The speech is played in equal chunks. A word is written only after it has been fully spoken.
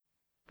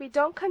We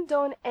don't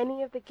condone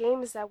any of the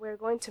games that we're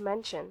going to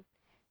mention.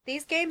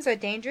 These games are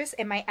dangerous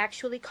and might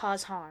actually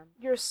cause harm.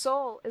 Your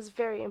soul is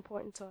very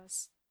important to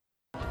us.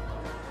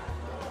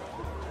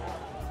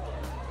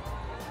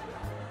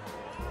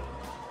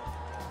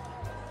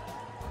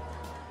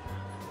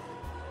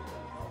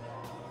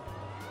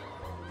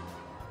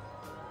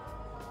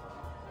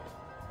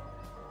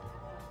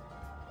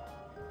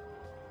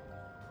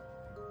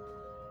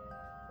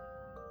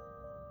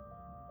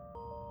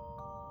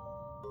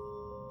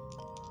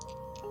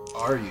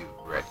 Are you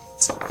ready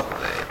to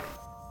play?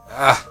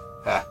 Ah,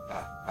 ha,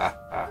 ha, ha,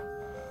 ha.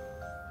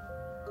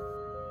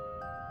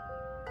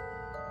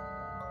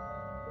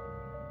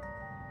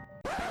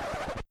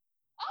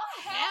 Oh,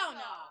 hell no!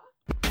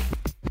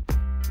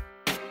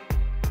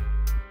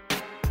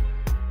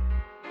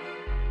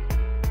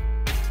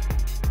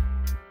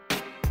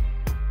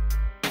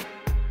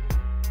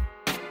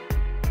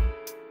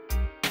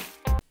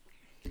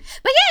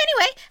 But yeah,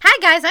 anyway, hi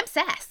guys, I'm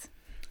Sass.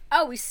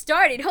 Oh, we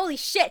started. Holy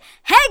shit.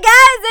 Hey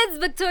guys, it's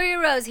Victoria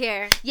Rose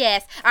here.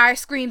 Yes, our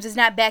Screams is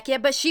not back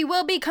yet, but she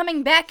will be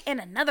coming back in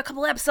another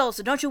couple episodes,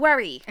 so don't you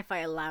worry. If I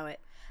allow it.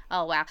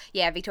 Oh, wow.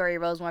 Yeah, Victoria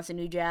Rose wants a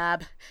new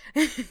job.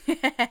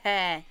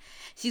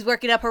 She's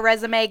working up her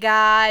resume,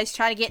 guys,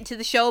 trying to get into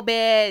the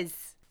showbiz.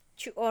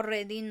 You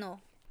already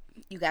know.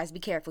 You guys be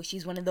careful.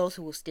 She's one of those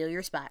who will steal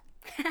your spot.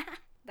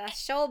 That's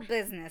show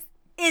business,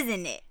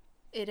 isn't it?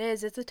 It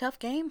is. It's a tough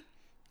game.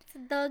 It's a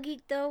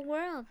dog-eat-dog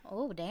world.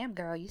 Oh, damn,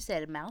 girl. You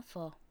said a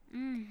mouthful.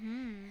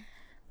 Mm-hmm.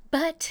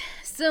 But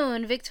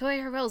soon,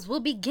 Victoria Rose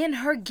will begin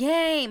her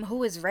game.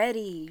 Who is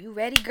ready? You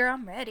ready, girl?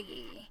 I'm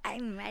ready.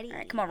 I'm ready. All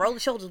right, come on, roll the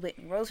shoulders with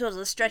me. Roll the shoulders.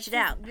 Let's stretch it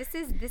out. This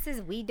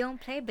is we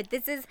don't play, but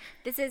this is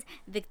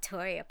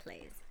Victoria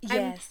plays.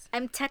 Yes.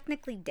 I'm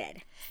technically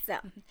dead. So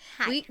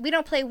hi. We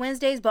don't play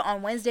Wednesdays, but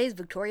on Wednesdays,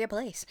 Victoria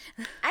plays.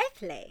 I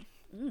play.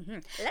 Mm-hmm.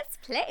 Let's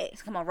play.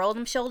 So come on, roll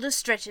them shoulders,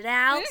 stretch it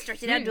out,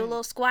 stretch it out, do a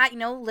little squat,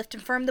 lift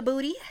and firm the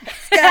booty.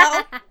 Let's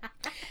go.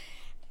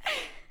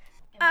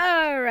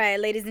 All right,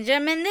 ladies and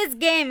gentlemen, this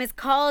game is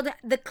called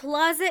The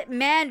Closet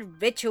Man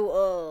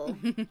Ritual.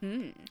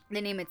 The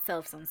name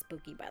itself sounds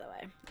spooky, by the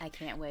way. I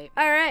can't wait.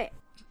 All right.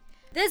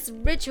 This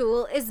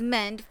ritual is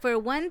meant for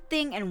one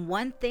thing and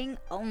one thing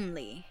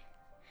only.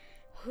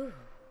 Whew,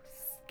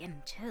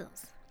 getting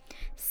chills.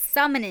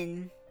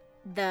 Summoning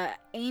the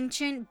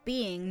ancient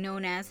being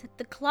known as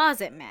the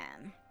Closet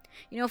Man.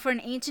 For an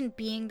ancient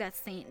being,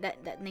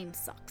 that name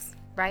sucks.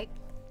 Right?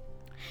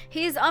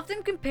 He is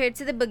often compared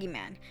to the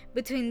boogeyman.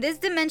 Between this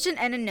dimension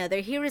and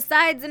another, he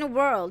resides in a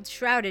world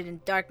shrouded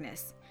in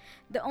darkness.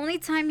 The only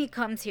time he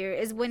comes here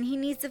is when he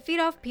needs to feed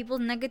off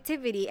people's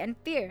negativity and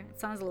fear. It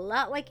sounds a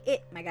lot like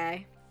it, my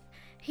guy.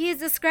 He is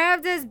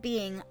described as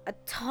being a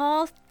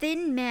tall,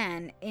 thin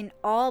man in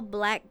all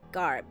black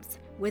garbs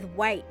with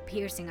white,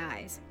 piercing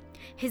eyes.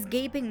 His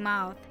gaping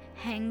mouth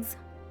hangs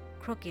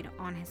crooked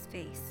on his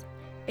face.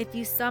 If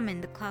you summon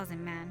the Closet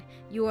Man,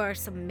 you are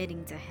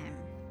submitting to him.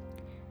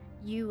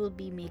 You will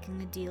be making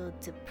a deal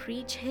to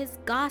preach his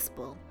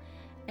gospel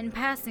and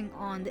passing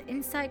on the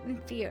insight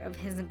and fear of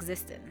his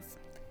existence.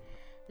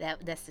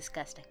 That's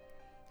disgusting.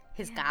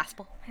 His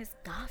gospel? His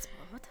gospel?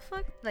 What the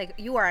fuck? Like,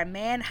 you are a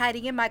man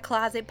hiding in my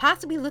closet,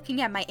 possibly looking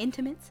at my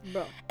intimates,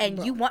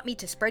 and you want me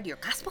to spread your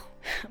gospel?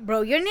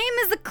 Bro, your name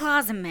is the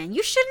Closet Man.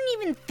 You shouldn't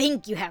even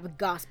think you have a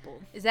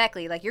gospel.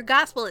 Exactly. Like, your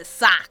gospel is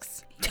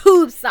socks.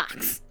 Tube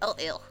socks. Oh,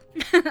 ill.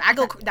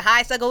 The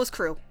highest I go is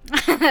crew.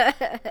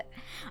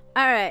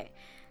 Alright.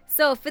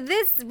 So, for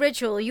this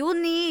ritual, you will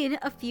need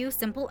a few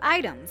simple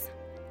items.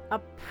 A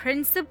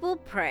principal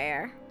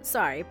player.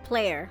 I'm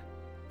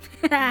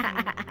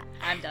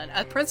done.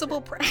 A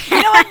principal prayer.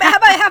 You know what? How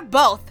about I have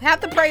both?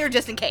 Have the prayer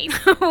just in case.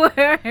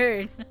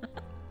 Word.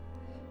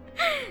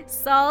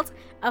 Salt,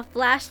 a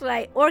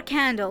flashlight or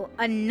candle,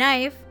 a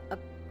knife, a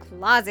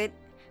closet,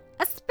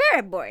 a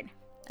spirit board.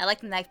 I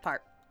like the knife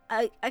part.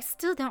 I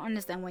still don't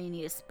understand why you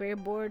need a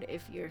spirit board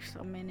if you're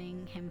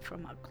summoning him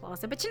from a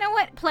closet. But you know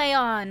what? Play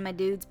on, my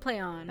dudes. Play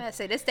on. I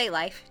say, this day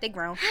life. They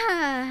grown.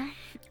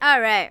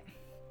 Alright.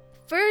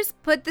 First,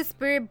 put the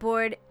spirit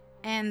board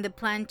and the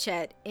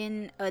planchette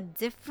in a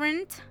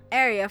different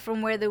area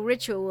from where the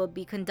ritual will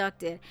be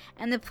conducted,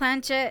 and the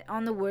planchette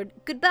on the word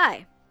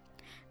goodbye.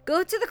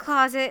 Go to the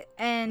closet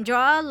and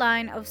draw a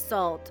line of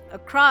salt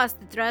across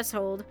the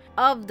threshold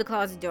of the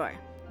closet door.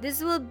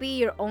 This will be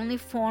your only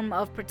form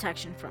of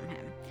protection from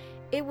him.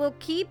 It will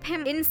keep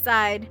him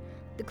inside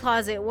the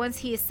closet once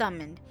he is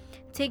summoned.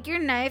 Take your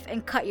knife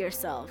and cut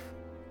yourself.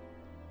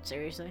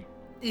 Seriously?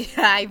 Yeah,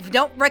 I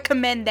don't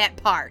recommend that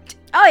part.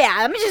 Oh yeah,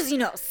 let me just,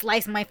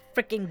 slice my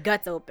freaking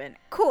guts open.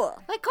 Cool.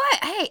 Like, go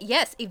ahead. Hey,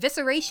 yes,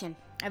 evisceration.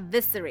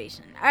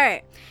 Evisceration.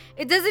 Alright.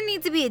 It doesn't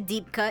need to be a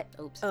deep cut.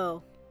 Oops.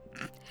 Oh.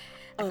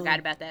 I forgot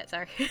about that,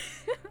 sorry.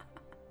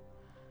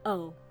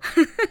 Oh.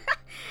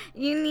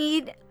 You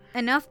need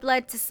enough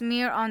blood to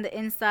smear on the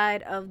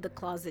inside of the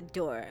closet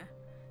door.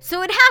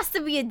 So it has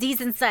to be a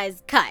decent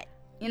sized cut,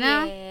 you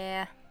know?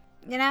 Yeah.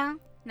 You know?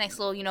 Nice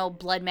little,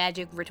 blood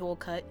magic ritual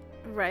cut.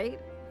 Right?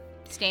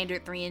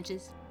 Standard 3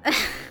 inches.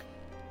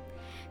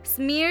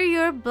 Smear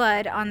your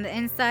blood on the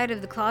inside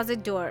of the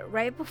closet door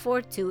right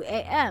before 2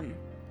 a.m.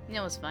 You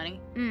know what's funny?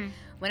 Mm.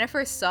 When I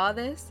first saw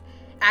this,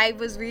 I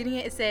was reading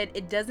it. It said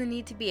it doesn't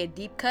need to be a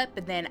deep cut,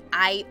 but then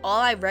all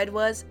I read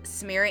was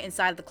smear it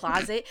inside the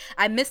closet.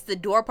 I missed the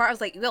door part. I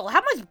was like, yo,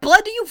 how much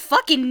blood do you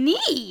fucking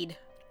need?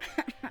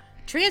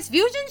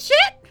 Transfusion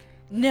shit?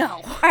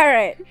 No.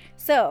 Alright,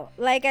 so,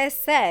 like I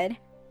said,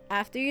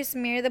 after you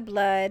smear the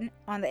blood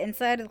on the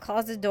inside of the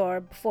closet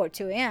door before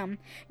 2 a.m.,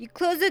 you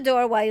close the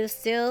door while you're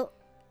still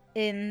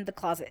in the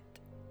closet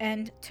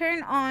and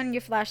turn on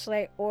your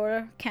flashlight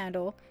or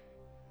candle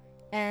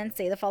and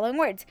say the following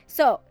words.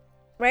 So,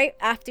 right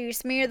after you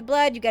smear the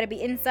blood, you gotta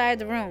be inside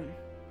the room.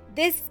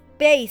 This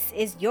space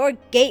is your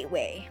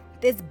gateway.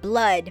 This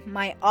blood,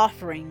 my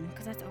offering.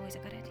 Because that's always a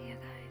good idea,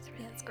 guys.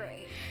 Really. That's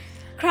great.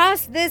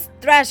 Cross this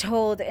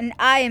threshold, and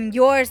I am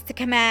yours to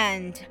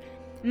command.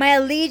 My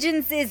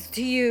allegiance is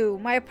to you,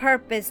 my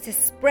purpose to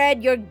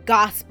spread your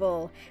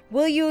gospel.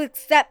 Will you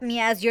accept me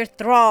as your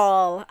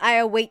thrall? I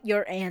await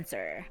your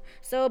answer.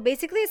 So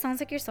basically, it sounds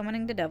like you're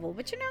summoning the devil,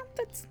 but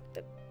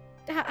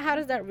how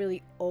does that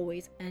really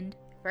always end?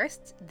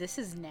 First, this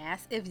is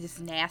nasty. It's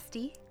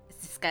nasty. It's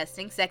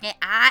disgusting. Second,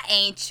 I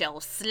ain't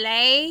your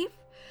slave.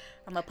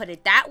 I'm gonna put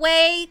it that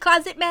way,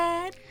 closet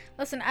man.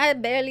 Listen, I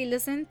barely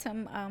listen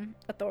to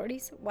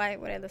authorities. Why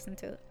would I listen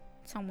to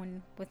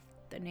someone with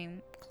the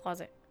name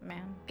Closet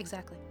Man?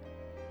 Exactly.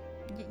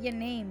 Your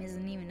name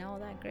isn't even all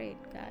that great,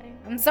 guy.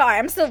 I'm sorry,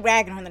 I'm still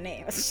ragging on the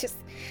name. It's just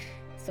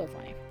so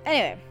funny.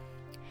 Anyway,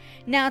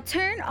 now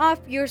turn off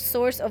your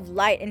source of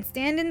light and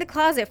stand in the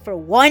closet for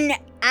 1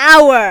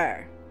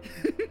 hour.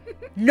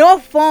 No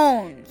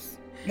phones.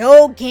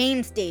 No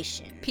game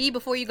station. Pee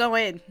before you go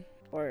in.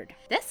 Word.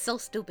 That's so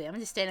stupid. I'm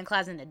just standing in the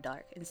closet in the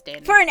dark and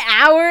standing. For an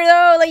hour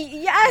though, like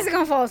your eyes are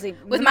gonna fall asleep.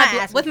 with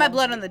my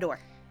blood on the door.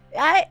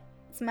 I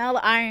smell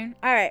the iron.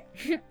 All right.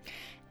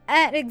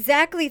 At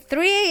exactly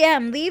 3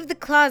 a.m., leave the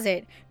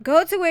closet.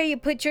 Go to where you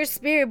put your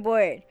spirit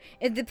board.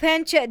 If the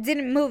planchette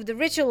didn't move, the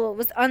ritual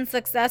was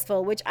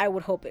unsuccessful, which I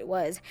would hope it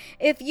was.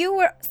 If you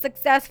were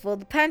successful,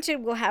 the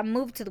planchette will have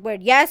moved to the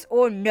word yes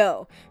or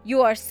no.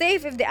 You are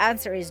safe if the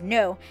answer is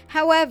no.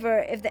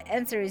 However, if the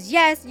answer is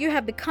yes, you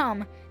have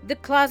become the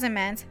closet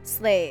man's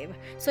slave.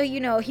 So,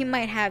 he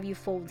might have you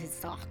fold his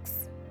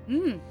socks.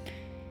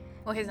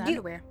 Or his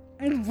underwear.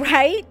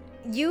 Right?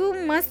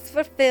 You must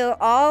fulfill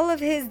all of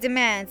his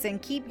demands and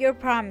keep your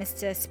promise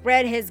to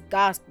spread his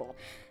gospel.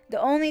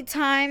 The only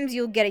times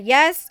you'll get a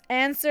yes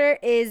answer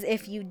is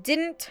if you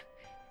didn't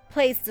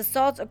place the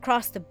salt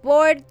across the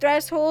board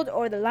threshold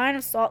or the line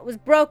of salt was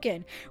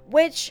broken,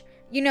 which,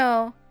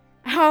 I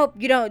hope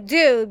you don't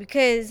do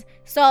because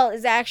salt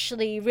is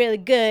actually really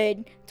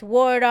good to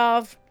ward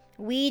off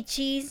weed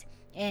cheese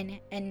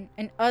and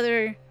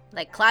other...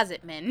 Like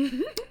closet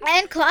men.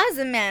 And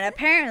closet man,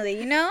 apparently,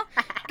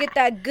 Get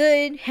that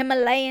good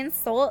Himalayan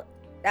salt,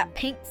 that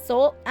pink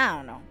salt. I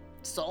don't know.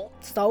 Salt.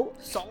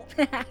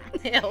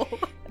 Ew.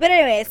 But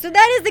anyway, so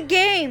that is the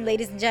game,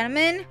 ladies and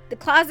gentlemen. The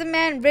Closet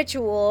Man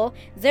Ritual.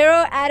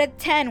 0 out of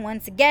 10.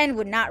 Once again,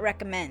 would not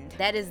recommend.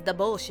 That is the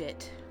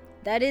bullshit.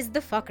 That is the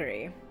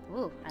fuckery.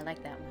 Ooh, I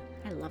like that one.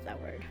 I love that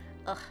word.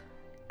 Ugh.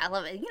 I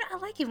love it. I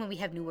like it when we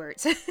have new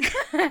words.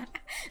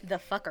 The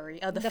fuckery.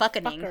 Oh, the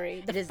fucking.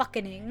 Fuckery. The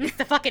fucking. It's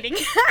the fucking.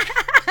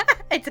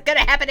 It's gonna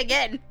happen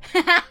again.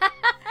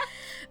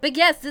 But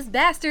yes, this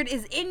bastard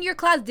is in your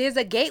closet. There's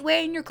a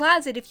gateway in your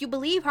closet if you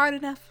believe hard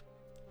enough.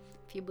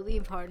 If you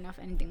believe hard enough,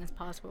 anything is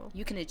possible.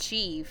 You can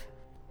achieve.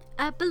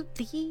 I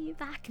believe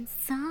I can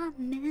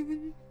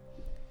summon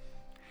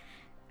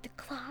the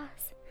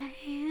Closet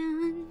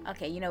Man.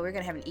 Okay, we're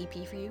gonna have an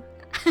EP for you.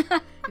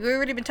 We've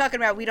already been talking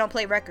about we don't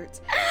play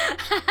records.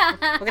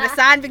 We're gonna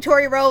sign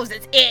Victoria Rose.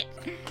 That's it.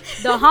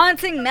 The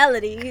haunting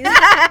melodies.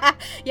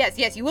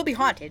 Yes, you will be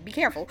haunted. Be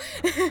careful.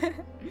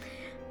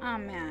 Oh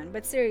man,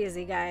 but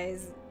seriously,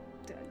 guys,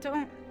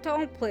 don't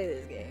play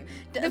this game.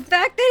 The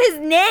fact that his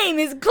name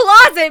is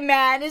Closet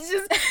Man is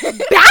just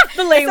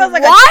baffling.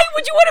 Why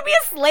would you want to be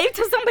a slave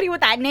to somebody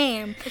with that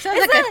name? It sounds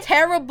like a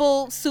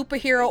terrible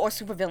superhero or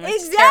supervillain.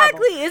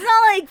 Exactly. It's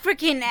not like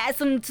freaking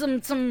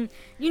some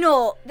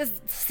this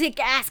sick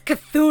ass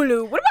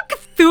Cthulhu. What about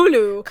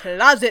Cthulhu?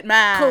 Closet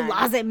Man.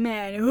 Closet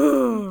Man.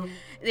 Ooh.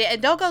 Yeah,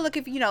 don't go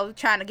looking for,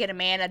 trying to get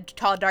a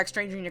tall, dark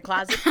stranger in your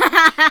closet.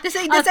 This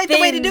ain't the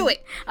way to do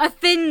it. A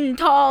thin,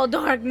 tall,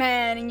 dark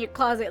man in your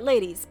closet.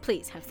 Ladies,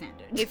 please have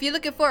standards. If you're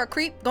looking for a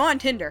creep, go on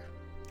Tinder.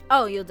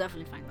 Oh, you'll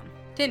definitely find them.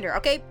 Tinder,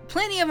 okay?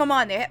 Plenty of them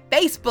on there.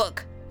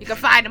 Facebook, you can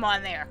find them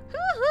on there.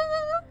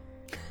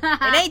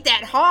 It ain't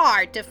that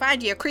hard to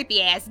find you a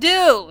creepy ass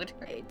dude.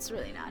 It's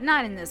really not.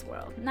 Not in this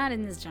world. Not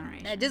in this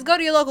generation. Just go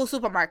to your local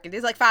supermarket.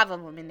 There's like 5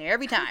 of them in there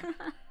every time.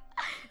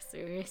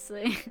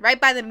 Seriously.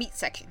 Right by the meat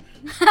section.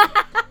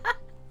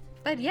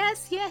 But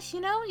yes,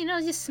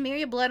 just smear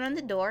your blood on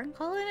the door and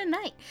call it a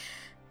night.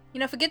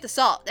 Forget the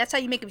salt. That's how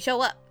you make him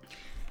show up.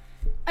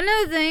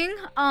 Another thing,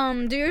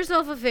 do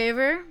yourself a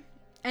favor,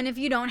 and if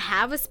you don't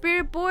have a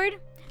spirit board,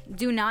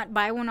 Do not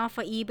buy one off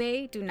of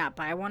eBay. Do not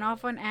buy one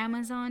off on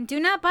Amazon. Do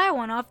not buy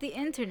one off the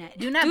internet.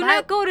 Do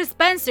not go to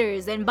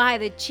Spencer's and buy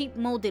the cheap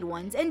molded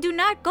ones. And do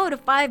not go to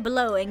Five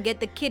Below and get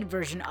the kid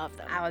version of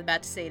them. I was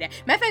about to say that.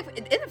 Matter of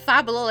fact, isn't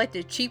Five Below like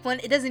the cheap one?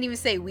 It doesn't even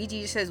say Ouija,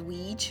 it just says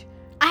Ouija.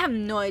 I have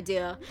no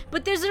idea.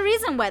 But there's a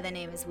reason why the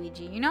name is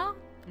Ouija, you know?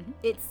 Mm-hmm.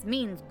 It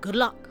means good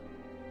luck.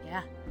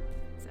 Yeah.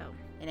 So,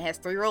 And it has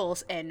 3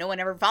 rules, and no one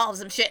ever follows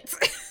them shits.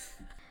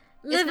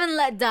 live and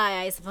let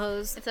die, I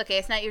suppose. It's okay.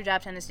 It's not your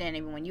job to understand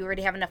everyone. You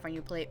already have enough on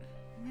your plate.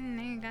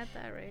 You got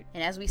that right.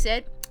 And as we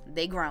said,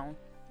 they grown.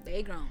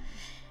 They grown.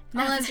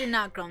 Unless you're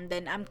not grown,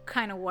 then I'm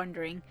kind of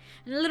wondering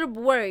and a little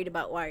worried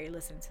about why you're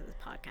listening to this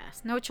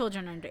podcast. No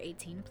children under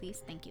 18,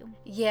 please. Thank you.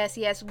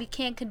 Yes, we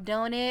can't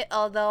condone it.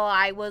 Although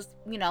I was,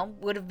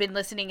 would have been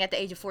listening at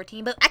the age of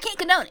 14, but I can't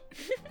condone it.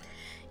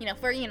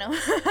 For,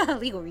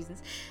 legal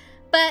reasons.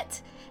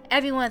 But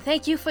everyone,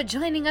 thank you for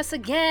joining us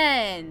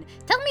again.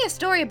 Tell me a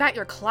story about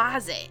your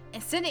closet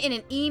and send it in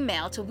an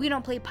email to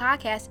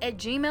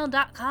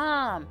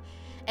wedon'tplaypodcast@gmail.com.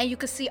 And you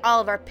can see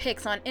all of our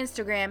pics on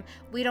Instagram,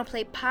 We Don't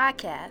Play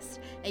Podcast.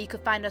 And you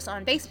can find us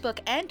on Facebook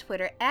and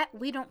Twitter at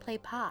We Don't Play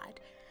Pod.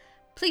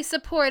 Please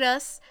support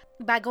us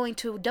by going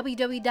to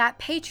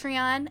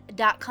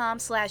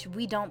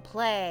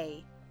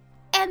www.patreon.com/wedon'tplay.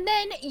 And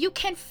then you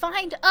can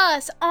find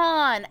us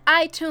on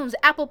iTunes,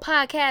 Apple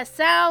Podcasts,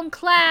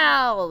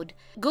 SoundCloud,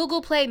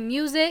 Google Play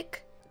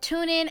Music,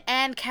 TuneIn,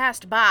 and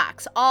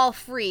CastBox. All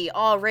free,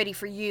 all ready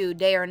for you,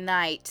 day or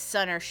night,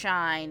 sun or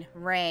shine,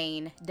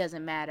 rain,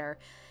 doesn't matter.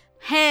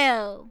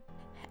 Hail.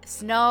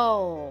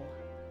 Snow.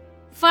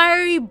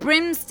 Fiery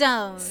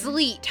brimstone.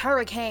 Sleet,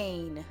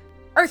 hurricane.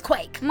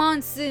 Earthquake.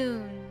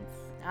 Monsoons.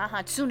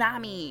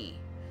 Tsunami.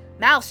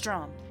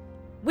 Maelstrom.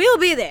 We'll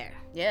be there.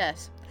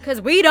 Yes.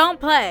 Because we don't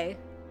play.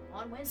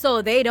 On Wednesday.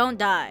 So they don't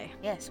die.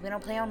 Yes, we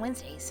don't play on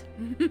Wednesdays.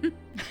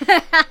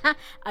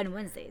 On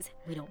Wednesdays,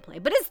 we don't play.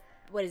 But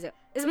what is it?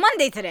 It's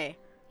Monday today.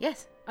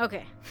 Yes.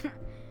 Okay.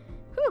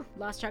 Whew,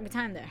 lost track of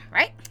time there.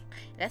 Right?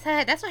 That's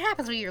what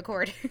happens when you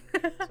record.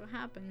 That's what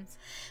happens.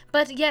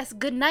 But yes,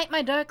 good night,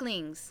 my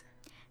darklings.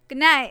 Good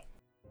night.